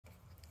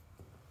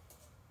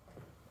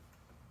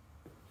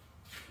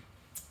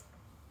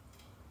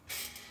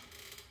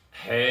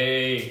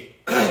Hey,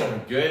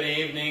 good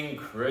evening,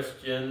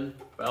 Christian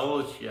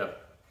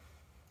Fellowship.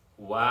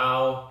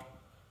 Wow,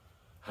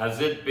 has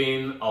it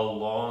been a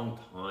long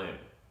time?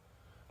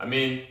 I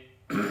mean,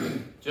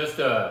 just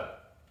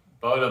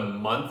about a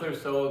month or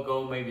so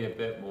ago, maybe a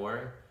bit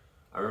more,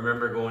 I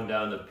remember going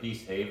down to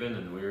Peace Haven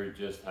and we were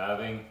just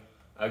having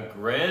a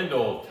grand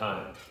old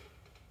time.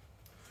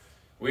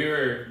 We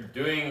were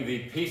doing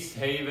the Peace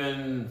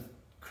Haven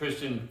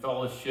Christian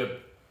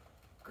Fellowship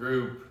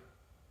group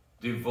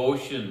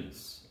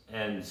devotions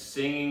and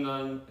singing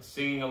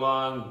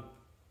along,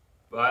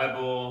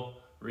 Bible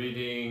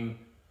reading,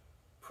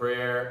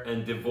 prayer,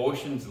 and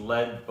devotions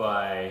led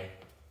by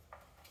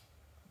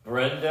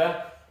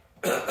Brenda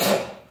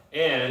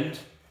and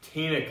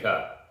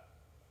Tinica.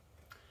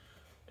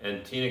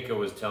 And Tinica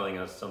was telling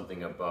us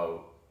something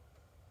about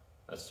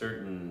a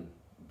certain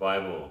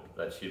Bible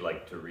that she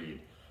liked to read.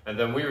 And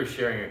then we were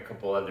sharing a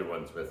couple other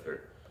ones with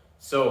her.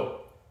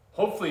 So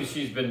hopefully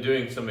she's been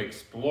doing some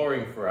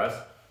exploring for us.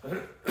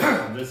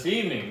 This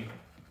evening,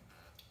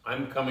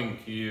 I'm coming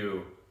to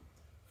you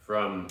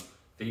from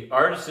the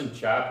Artisan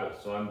Chapel.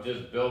 So I'm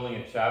just building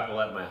a chapel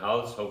at my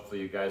house.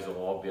 Hopefully you guys will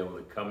all be able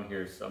to come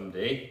here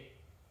someday.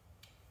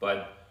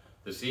 But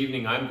this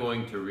evening I'm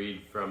going to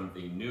read from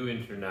the New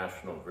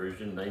International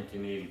Version,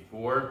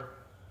 1984.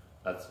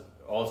 That's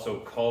also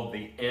called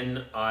the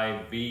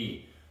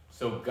NIV.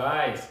 So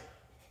guys,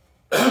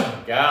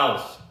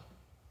 gals,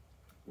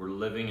 we're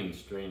living in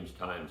strange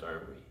times,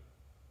 aren't we?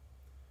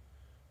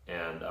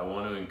 And I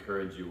want to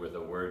encourage you with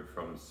a word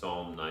from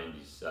Psalm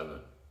 97.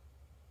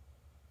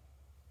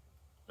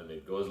 And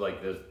it goes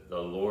like this: the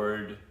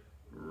Lord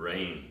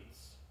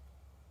reigns.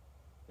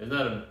 Isn't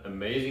that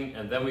amazing?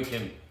 And then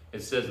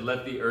it says,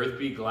 let the earth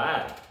be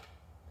glad.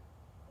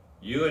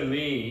 You and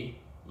me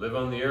live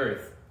on the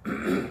earth,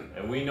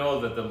 and we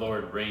know that the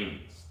Lord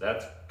reigns.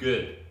 That's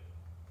good.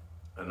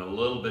 And a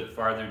little bit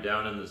farther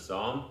down in the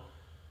Psalm,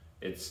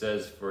 it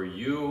says, for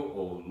you,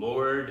 O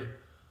Lord,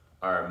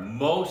 are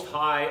most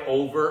high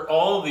over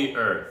all the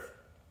earth.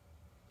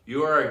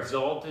 You are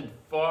exalted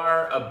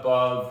far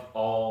above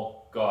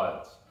all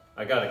gods.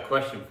 I got a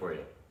question for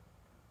you.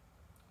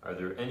 Are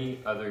there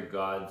any other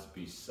gods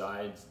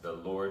besides the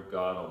Lord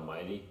God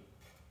Almighty?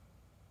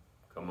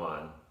 Come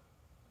on.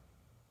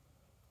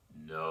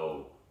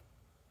 No.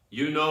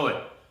 You know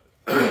it.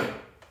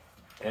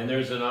 And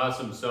there's an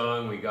awesome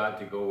song we got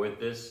to go with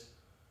this.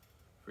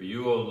 For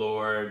you, O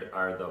Lord,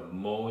 are the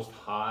most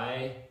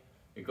high.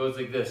 It goes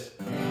like this.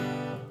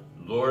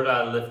 Lord,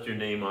 I lift your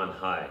name on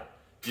high.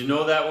 Do you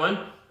know that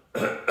one?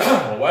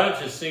 Well, why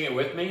don't you sing it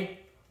with me?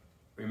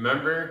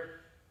 Remember,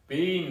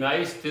 be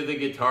nice to the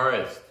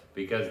guitarist,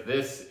 because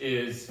this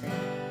is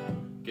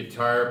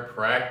guitar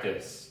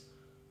practice.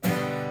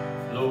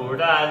 Lord,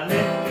 I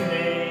lift your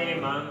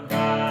name on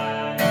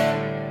high.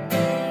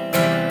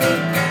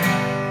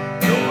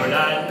 Lord,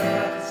 I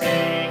love to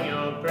sing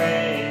your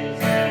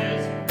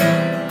praises.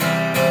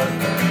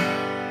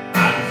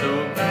 I'm so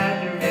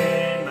glad you're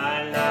in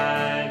my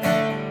life.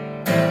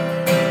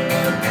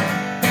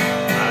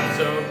 I'm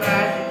so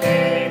glad you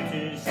came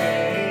to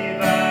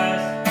save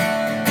us.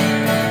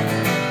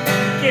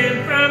 You came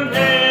from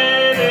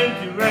heaven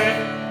to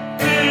earth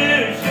to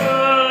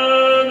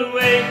show the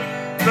way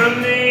from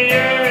the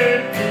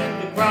earth to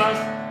the cross.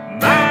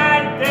 My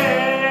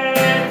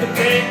death to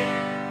pay,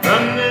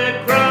 from the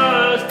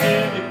cross to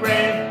the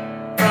grave,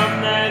 from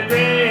the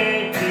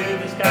grave to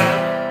the sky.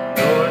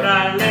 Lord, I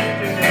lift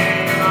your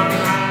name on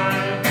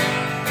high.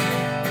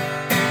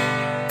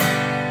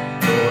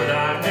 Lord, I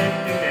lift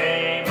your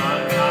name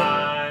on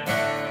high.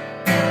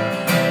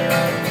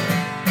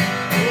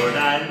 Lord, I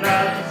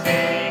love to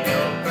sing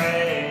your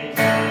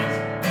praises.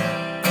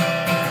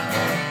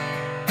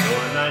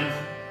 Lord,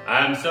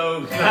 I'm so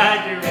glad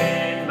you're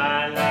in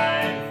my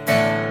life.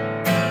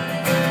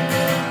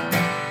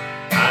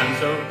 I'm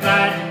so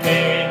glad you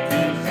came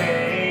to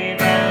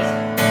save us.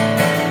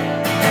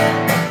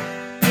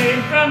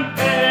 Came from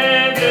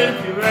heaven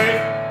to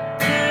earth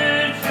to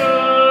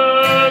show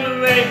the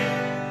way,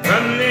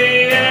 from the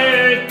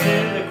earth to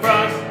the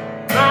cross.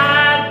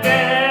 My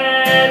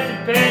debt to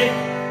pay,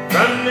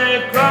 from the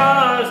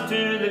cross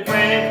to the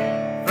grave,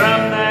 from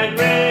the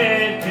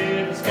grave to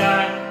the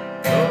sky.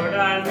 Lord, I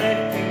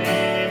lift your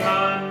name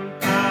on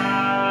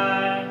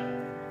high.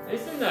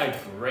 Isn't that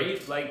great?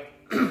 Like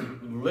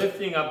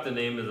lifting up the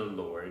name of the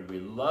Lord. We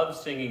love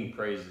singing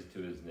praises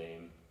to his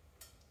name.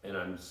 And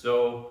I'm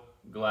so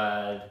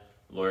glad,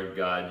 Lord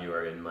God, you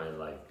are in my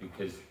life,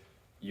 because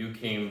you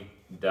came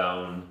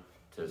down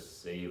to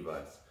save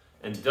us.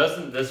 And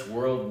doesn't this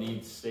world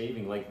need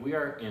saving? Like, we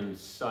are in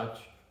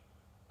such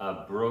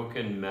a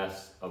broken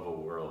mess of a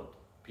world.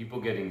 People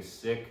getting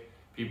sick,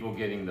 people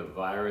getting the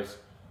virus,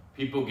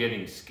 people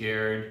getting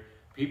scared,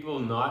 people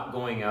not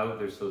going out,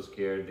 they're so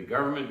scared. The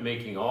government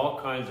making all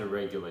kinds of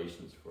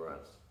regulations for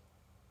us.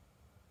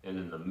 And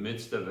in the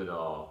midst of it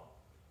all,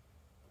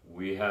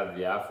 we have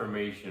the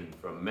affirmation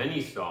from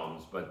many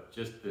Psalms, but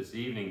just this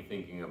evening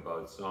thinking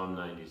about Psalm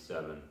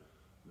 97,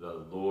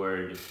 the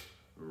Lord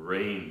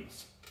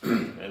reigns.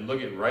 And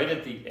look at right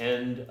at the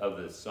end of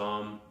the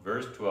Psalm,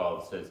 verse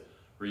 12 says,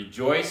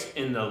 rejoice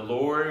in the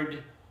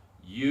Lord,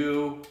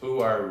 you who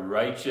are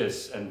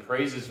righteous, and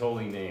praise his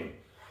holy name.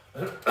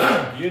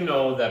 You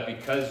know that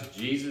because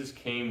Jesus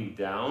came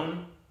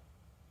down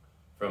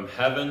from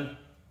heaven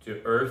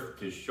to earth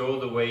to show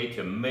the way,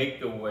 to make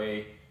the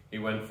way, he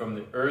went from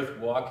the earth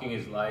walking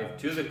his life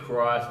to the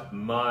cross,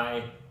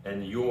 my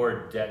and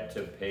your debt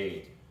to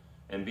pay.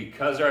 And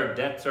because our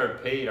debts are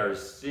paid, our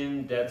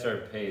sin debts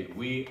are paid,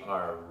 we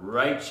are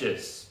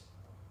righteous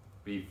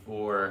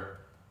before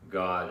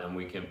God, and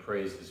we can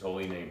praise his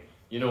holy name.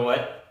 You know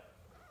what?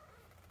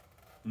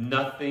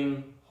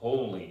 Nothing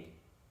unholy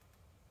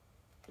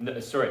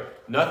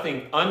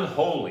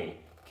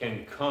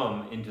can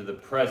come into the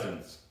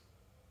presence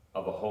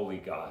of a holy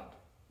God.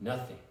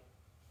 Nothing.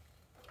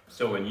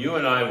 So when you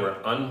and I were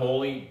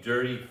unholy,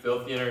 dirty,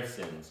 filthy in our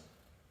sins,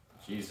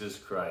 Jesus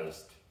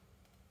Christ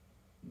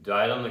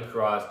died on the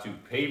cross to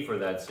pay for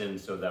that sin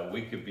so that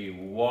we could be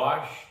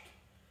washed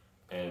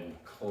and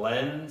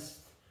cleansed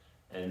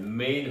and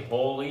made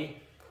holy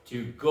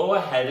to go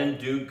ahead and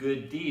do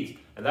good deeds.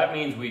 And that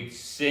means we'd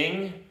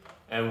sing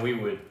and we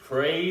would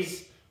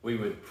praise, we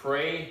would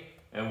pray,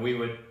 and we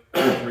would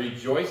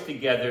rejoice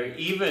together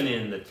even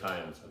in the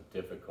times of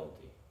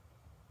difficulty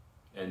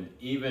and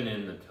even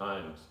in the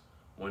times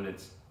when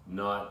it's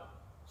not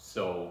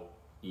so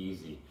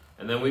easy.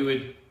 And then we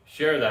would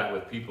share that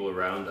with people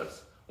around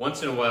us.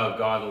 Once in a while,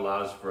 God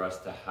allows for us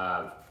to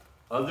have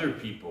other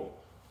people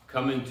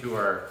come into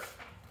our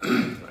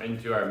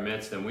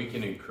midst, and we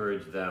can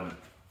encourage them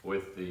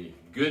with the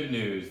good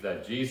news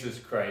that Jesus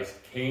Christ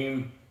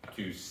came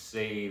to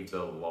save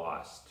the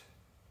lost.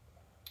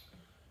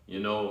 You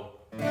know,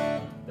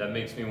 that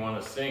makes me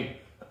want to sing.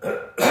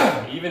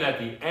 Even at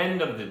the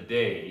end of the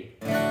day,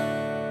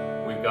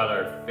 we've got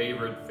our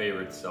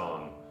favorite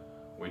song,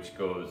 which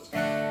goes,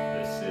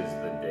 "This is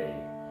the day."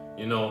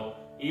 You know,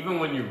 even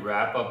when you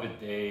wrap up a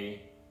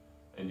day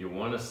and you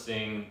want to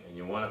sing and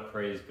you want to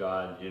praise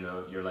God, you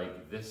know, you're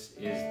like, this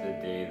is the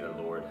day the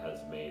Lord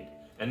has made.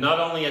 And not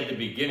only at the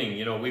beginning,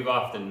 you know, we've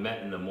often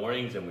met in the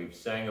mornings and we've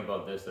sang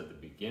about this at the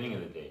beginning of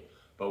the day,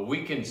 but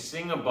we can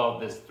sing about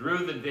this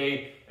through the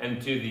day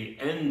and to the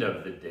end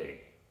of the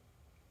day.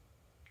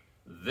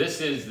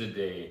 This is the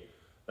day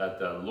that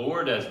the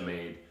Lord has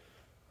made.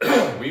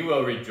 We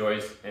will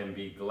rejoice and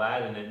be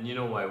glad in it. And you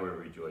know why we're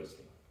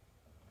rejoicing?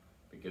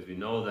 Because we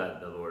know that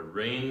the Lord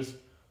reigns,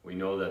 we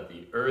know that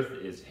the earth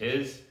is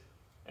his,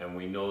 and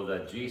we know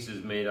that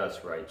Jesus made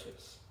us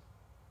righteous.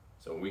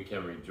 So we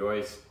can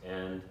rejoice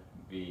and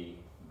be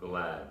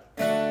glad.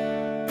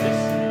 This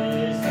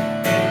is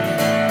the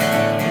day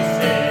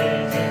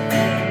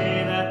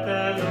that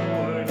the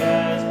Lord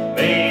has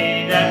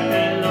made, that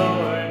the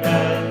Lord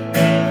has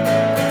made.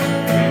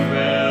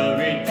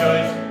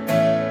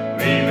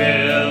 We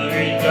will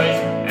rejoice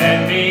and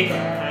be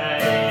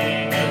glad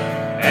in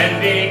it,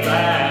 and be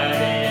glad.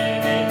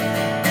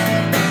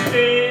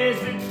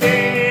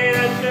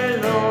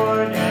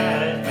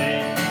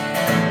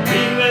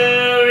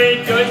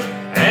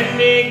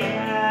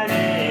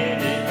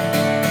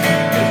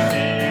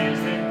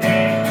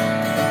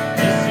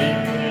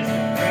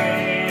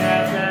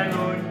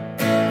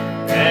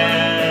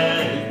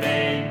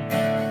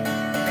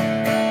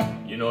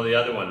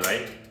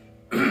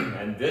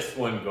 This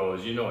one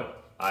goes, you know it,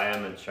 I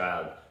am a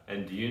child.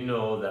 And do you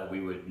know that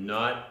we would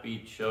not be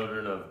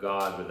children of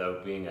God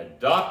without being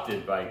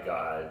adopted by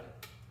God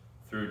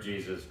through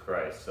Jesus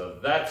Christ? So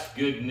that's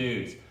good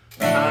news.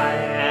 I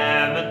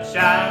am a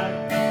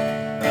child.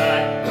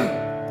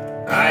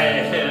 I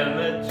am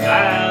a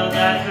child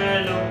that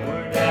the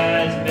Lord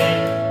has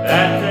made,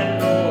 that the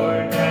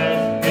Lord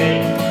has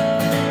made.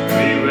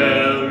 We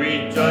will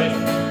rejoice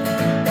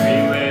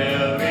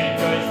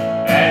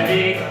and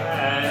be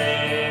glad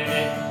in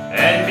it,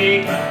 and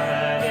be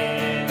glad in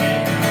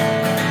it.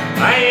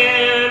 I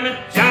am a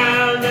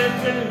child that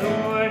the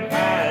Lord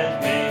has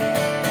made.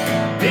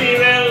 We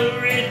will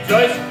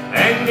rejoice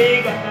and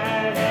be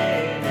glad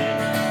in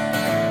it.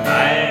 I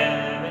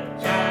am a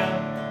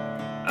child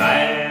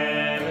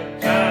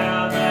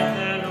that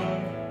the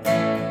Lord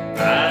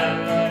has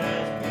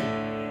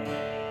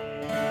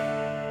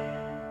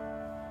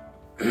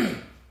made.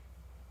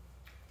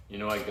 You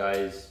know what,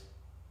 guys,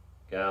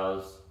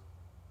 gals,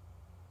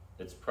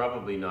 it's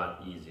probably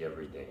not easy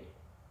every day.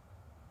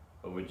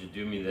 But would you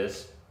do me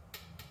this?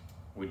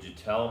 Would you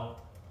tell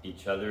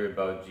each other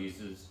about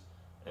Jesus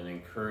and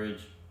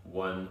encourage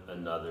one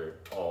another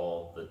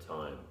all the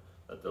time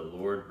that the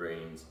Lord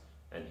reigns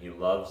and he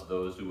loves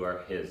those who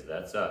are his,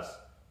 that's us,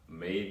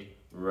 made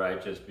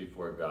righteous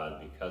before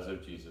God because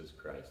of Jesus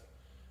Christ,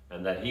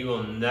 and that he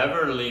will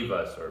never leave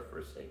us or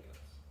forsake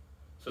us.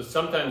 So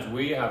sometimes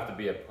we have to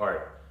be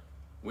apart.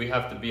 We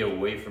have to be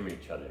away from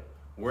each other.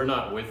 We're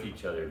not with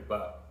each other,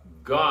 but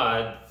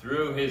God,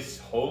 through his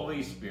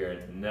Holy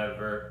Spirit,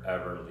 never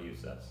ever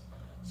leaves us.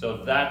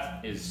 So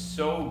that is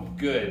so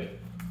good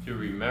to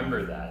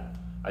remember that.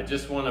 I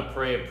just want to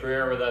pray a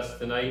prayer with us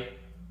tonight.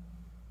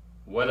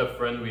 What a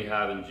friend we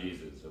have in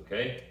Jesus,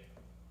 okay?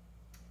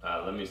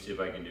 Let me see if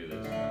I can do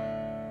this.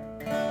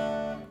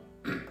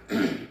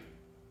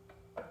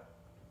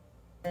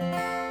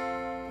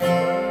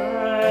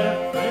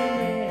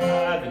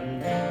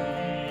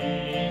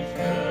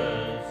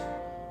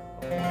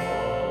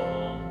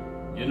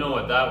 You know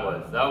what that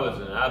was? That was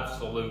an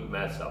absolute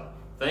mess up.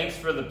 Thanks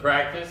for the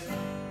practice.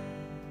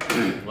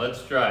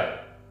 Let's try it.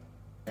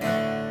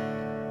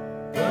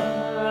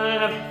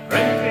 What a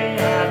friend we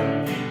have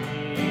in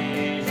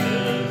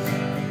Jesus,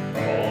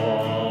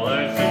 all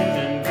our sins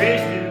and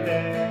grace to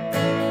bear.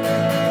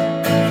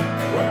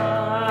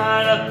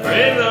 What a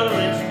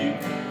privilege to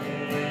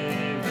carry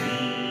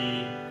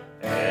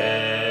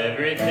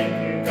everything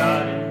to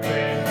God in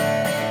prayer.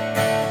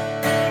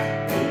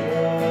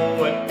 Oh,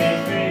 what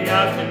mystery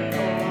often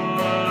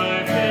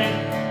forfeit.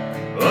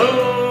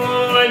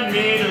 Oh, what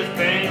needless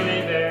pain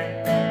we bear.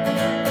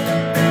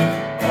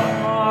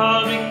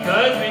 All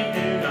because we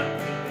do not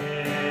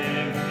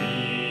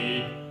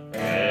empty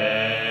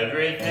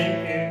everything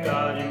to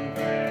God in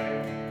prayer.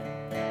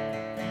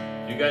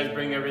 Do you guys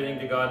bring everything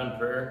to God in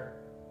prayer?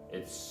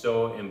 It's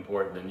so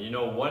important. And you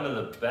know, one of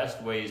the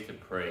best ways to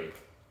pray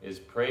is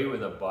pray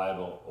with a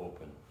Bible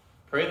open.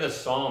 Pray the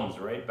Psalms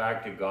right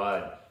back to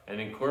God and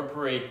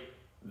incorporate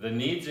the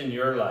needs in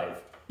your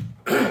life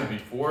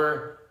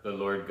before the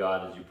Lord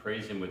God as you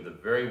praise Him with the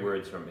very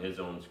words from His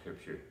own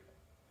scripture.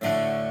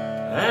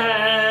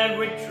 And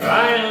with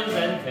trials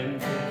and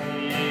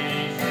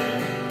temptations,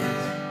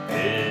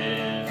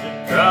 is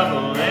the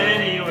trouble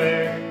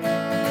anywhere?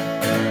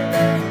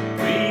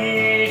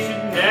 We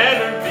should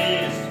never be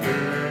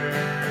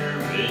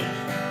discouraged.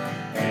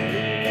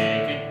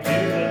 Take it to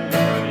the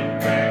Lord in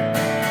prayer.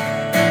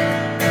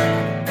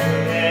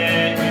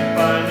 When we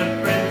find a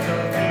friend so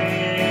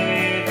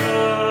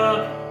faithful,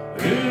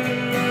 who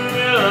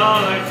will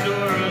all our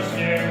sorrows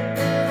share.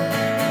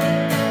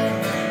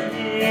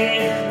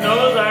 Jesus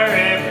knows our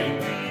every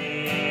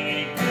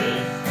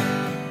weakness.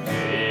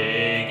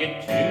 Take it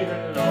to the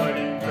Lord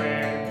in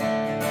prayer.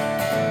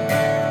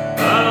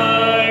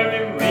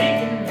 Every weak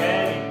and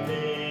heavy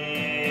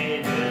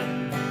laden,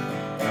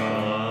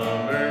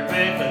 cumbered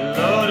with a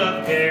load of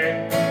care.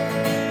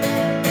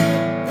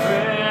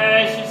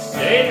 Precious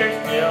Savior,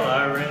 still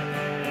our refuge.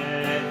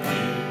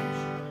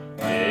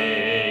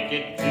 Take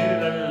it to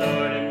the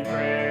Lord in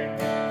prayer.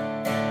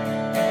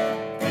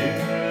 To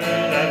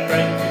thy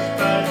friends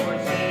despise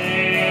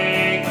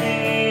forsake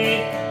thee,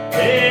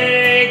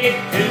 take it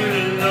to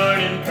the Lord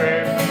in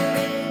prayer.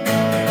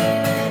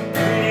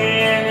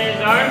 In His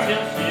arms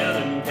He'll shield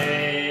and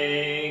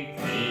take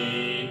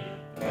thee.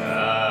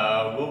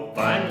 Thou wilt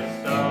find the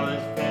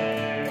solace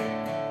there.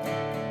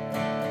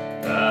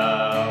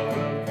 Thou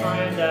wilt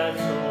find that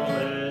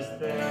solace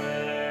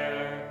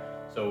there.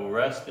 So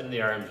rest in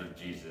the arms of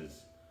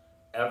Jesus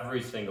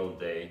every single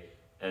day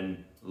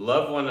and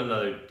love one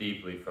another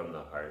deeply from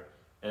the heart.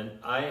 And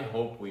I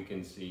hope we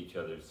can see each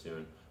other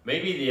soon.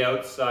 Maybe the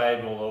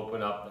outside will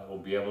open up, that we'll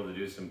be able to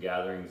do some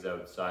gatherings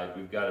outside.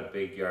 We've got a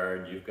big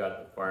yard, you've got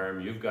the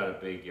farm, you've got a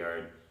big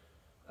yard.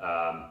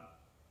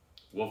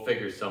 We'll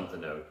figure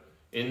something out.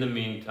 In the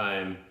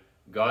meantime,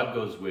 God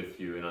goes with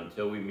you, and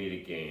until we meet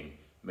again,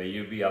 may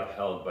you be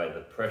upheld by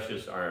the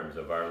precious arms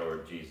of our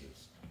Lord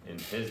Jesus. In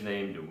His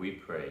name do we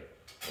pray.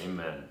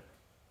 Amen.